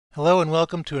Hello and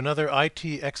welcome to another IT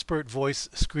Expert Voice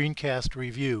screencast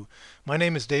review. My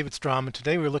name is David Strom, and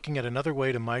today we're looking at another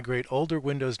way to migrate older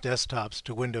Windows desktops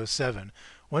to Windows 7.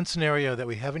 One scenario that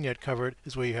we haven't yet covered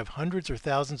is where you have hundreds or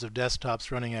thousands of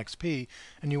desktops running XP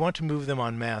and you want to move them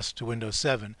en masse to Windows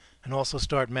 7 and also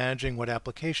start managing what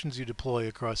applications you deploy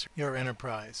across your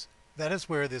enterprise. That is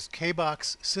where this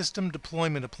Kbox system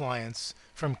deployment appliance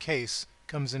from Kace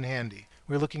comes in handy.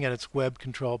 We're looking at its web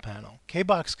control panel.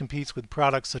 Kbox competes with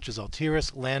products such as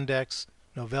Altiris, Landex,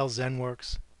 Novell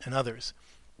ZenWorks, and others,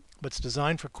 but it's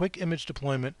designed for quick image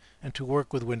deployment and to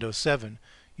work with Windows 7.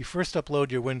 You first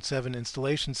upload your Win 7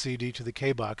 installation CD to the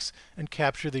Kbox and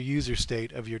capture the user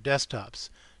state of your desktops.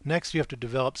 Next, you have to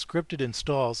develop scripted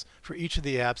installs for each of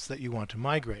the apps that you want to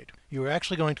migrate. You are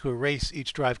actually going to erase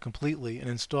each drive completely and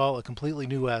install a completely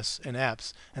new OS and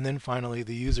apps, and then finally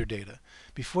the user data.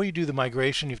 Before you do the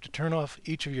migration, you have to turn off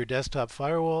each of your desktop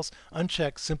firewalls,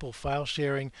 uncheck simple file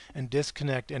sharing, and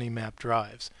disconnect any mapped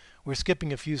drives. We're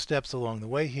skipping a few steps along the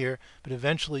way here, but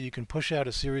eventually you can push out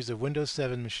a series of Windows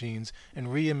 7 machines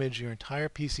and re-image your entire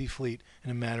PC fleet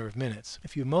in a matter of minutes.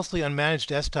 If you have mostly unmanaged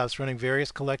desktops running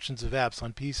various collections of apps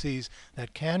on PCs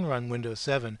that can run Windows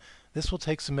 7, this will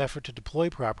take some effort to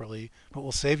deploy properly, but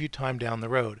will save you time down the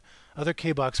road. Other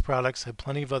Kbox products have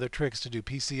plenty of other tricks to do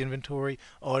PC inventory,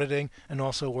 auditing, and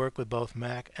also work with both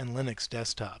Mac and Linux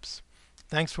desktops.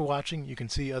 Thanks for watching. You can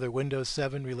see other Windows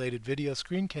 7 related video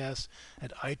screencasts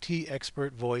at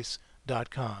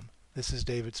itexpertvoice.com. This is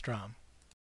David Strom.